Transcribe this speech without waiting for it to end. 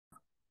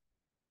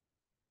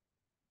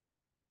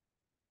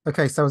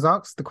Okay, so I was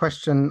asked the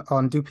question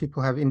on, do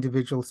people have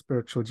individual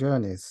spiritual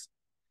journeys?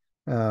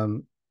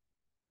 Um,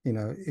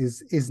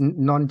 is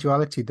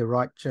non-duality the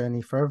right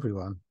journey for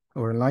everyone,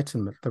 or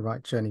enlightenment the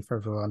right journey for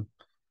everyone?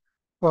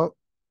 Well,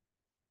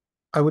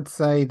 I would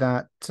say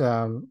that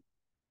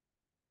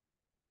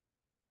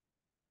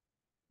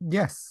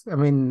yes. I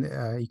mean,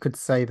 you could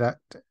say that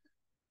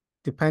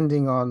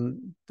depending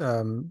on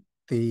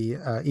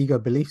the ego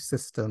belief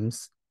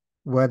systems,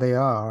 where they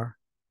are,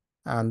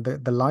 and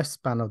the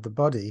lifespan of the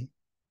body,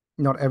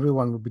 not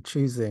everyone will be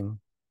choosing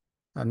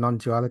a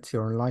non-duality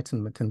or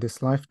enlightenment in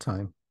this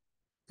lifetime.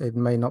 It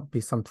may not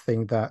be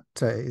something that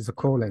is a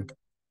calling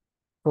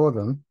for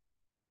them.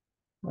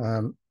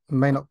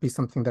 May not be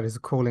something that is a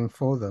calling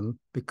for them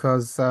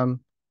because they're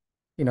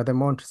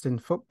more interested in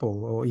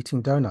football or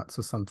eating donuts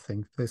or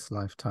something this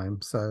lifetime.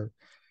 So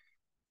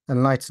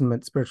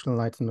enlightenment, spiritual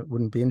enlightenment,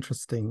 wouldn't be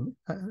interesting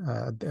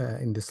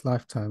in this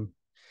lifetime,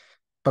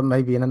 but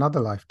maybe in another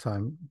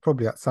lifetime,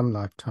 probably at some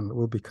lifetime, it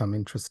will become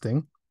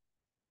interesting.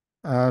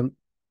 Um,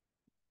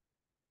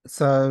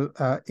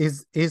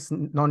 is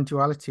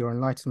non-duality or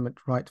enlightenment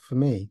right for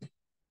me?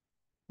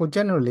 Well,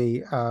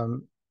 generally,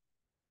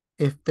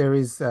 if there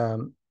is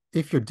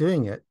if you're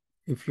doing it,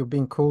 if you're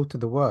being called to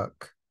the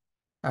work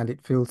and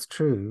it feels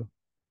true,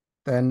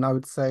 then I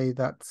would say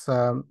that's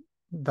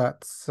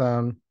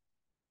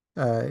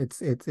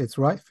it's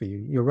right for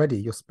you. You're ready.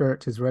 Your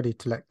spirit is ready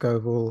to let go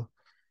of all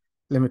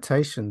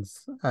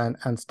limitations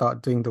and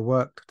start doing the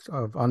work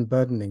of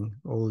unburdening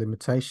all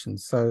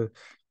limitations. So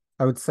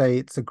I would say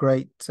it's a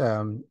great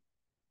what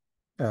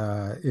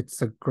I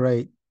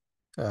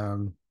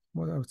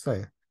would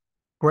say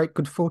great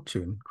good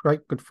fortune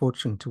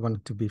to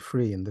want to be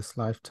free in this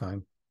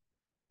lifetime,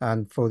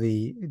 and for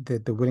the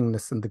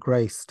willingness and the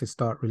grace to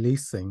start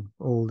releasing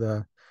all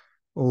the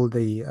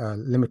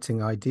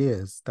limiting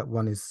ideas that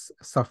one is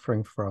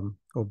suffering from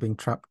or being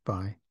trapped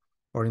by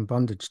or in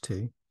bondage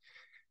to.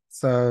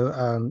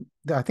 So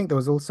I think there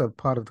was also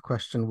part of the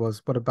question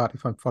was, what about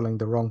if I'm following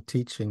the wrong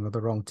teaching or the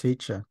wrong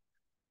teacher?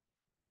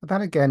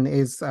 That again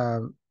is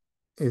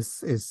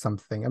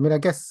something. I mean, I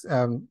guess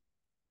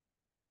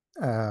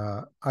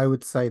I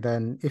would say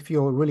then, if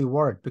you're really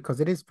worried, because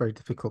it is very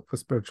difficult for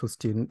spiritual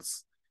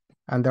students,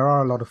 and there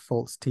are a lot of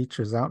false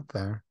teachers out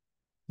there,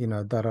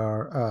 that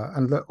are,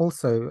 and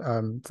also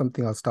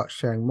something I'll start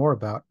sharing more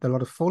about, there are a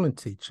lot of fallen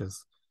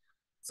teachers.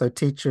 So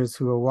teachers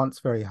who were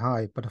once very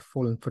high, but have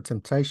fallen for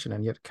temptation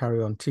and yet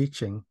carry on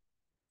teaching.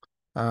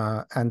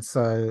 And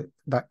so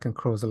that can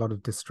cause a lot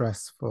of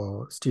distress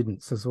for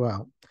students as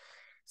well.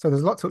 So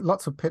there's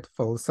lots of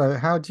pitfalls. So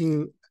how do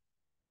you,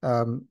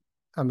 um,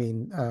 I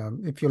mean,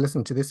 if you're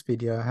listening to this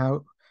video,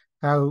 how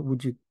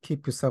would you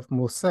keep yourself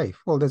more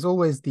safe? Well, there's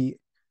always the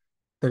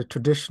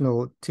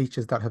traditional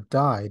teachers that have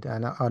died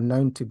and are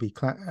known to be,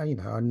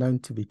 are known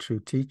to be true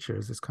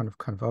teachers. It's kind of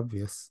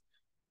obvious.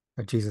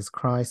 Jesus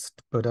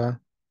Christ, Buddha,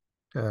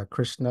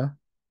 Krishna.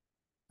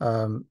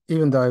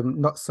 Even though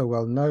not so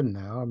well known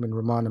now, I mean,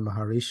 Ramana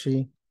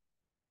Maharishi.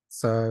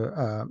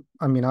 So,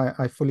 I mean,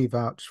 I fully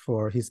vouch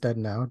for, he's dead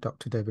now,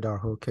 Dr. David R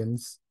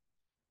Hawkins.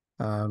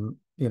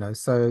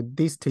 So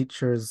these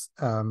teachers,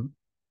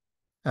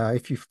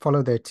 if you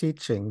follow their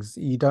teachings,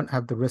 you don't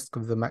have the risk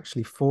of them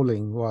actually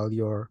falling while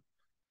you're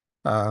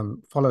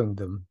following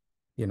them.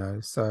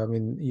 So I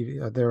mean,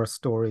 there are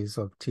stories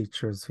of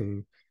teachers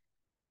who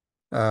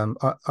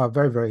are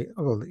very, very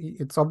well.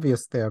 It's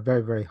obvious they are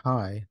very, very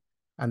high,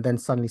 and then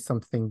suddenly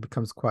something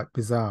becomes quite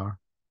bizarre,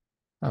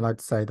 and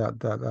I'd say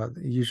that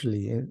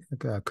usually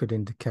could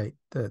indicate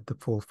the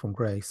fall from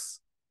grace.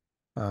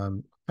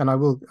 And I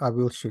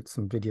will shoot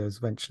some videos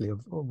eventually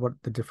of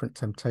what the different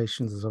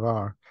temptations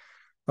are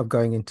of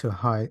going into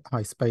high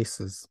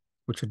spaces,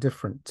 which are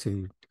different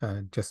to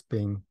just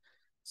being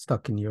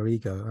stuck in your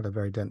ego at a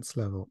very dense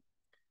level.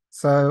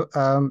 So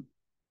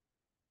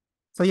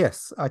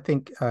yes, I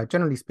think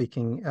generally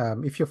speaking,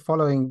 if you're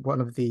following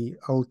one of the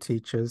old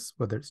teachers,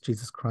 whether it's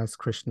Jesus Christ,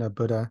 Krishna,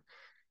 Buddha,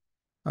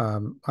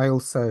 I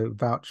also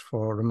vouch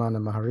for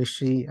Ramana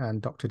Maharishi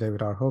and Dr.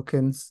 David R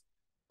Hawkins.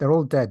 They're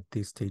all dead,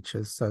 these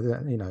teachers, so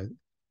that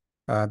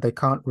they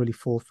can't really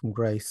fall from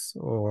grace,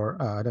 or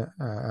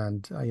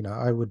and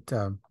I would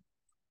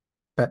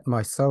bet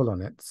my soul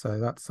on it. So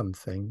that's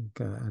something.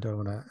 I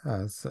don't want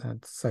to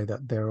say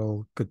that they're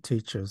all good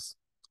teachers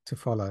to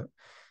follow.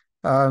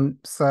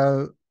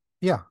 So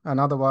yeah, and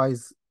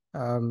otherwise,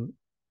 you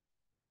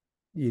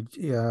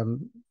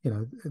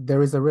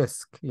there is a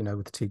risk,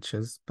 with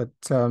teachers, but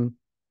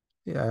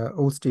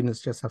all students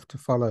just have to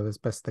follow as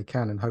best they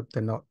can and hope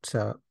they're not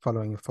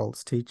following a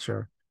false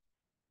teacher.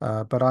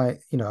 But I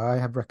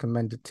have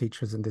recommended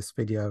teachers in this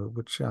video,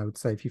 which I would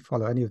say if you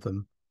follow any of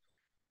them,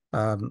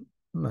 I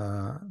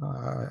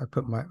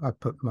put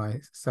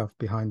myself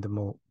behind them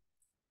all.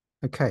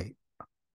 Okay,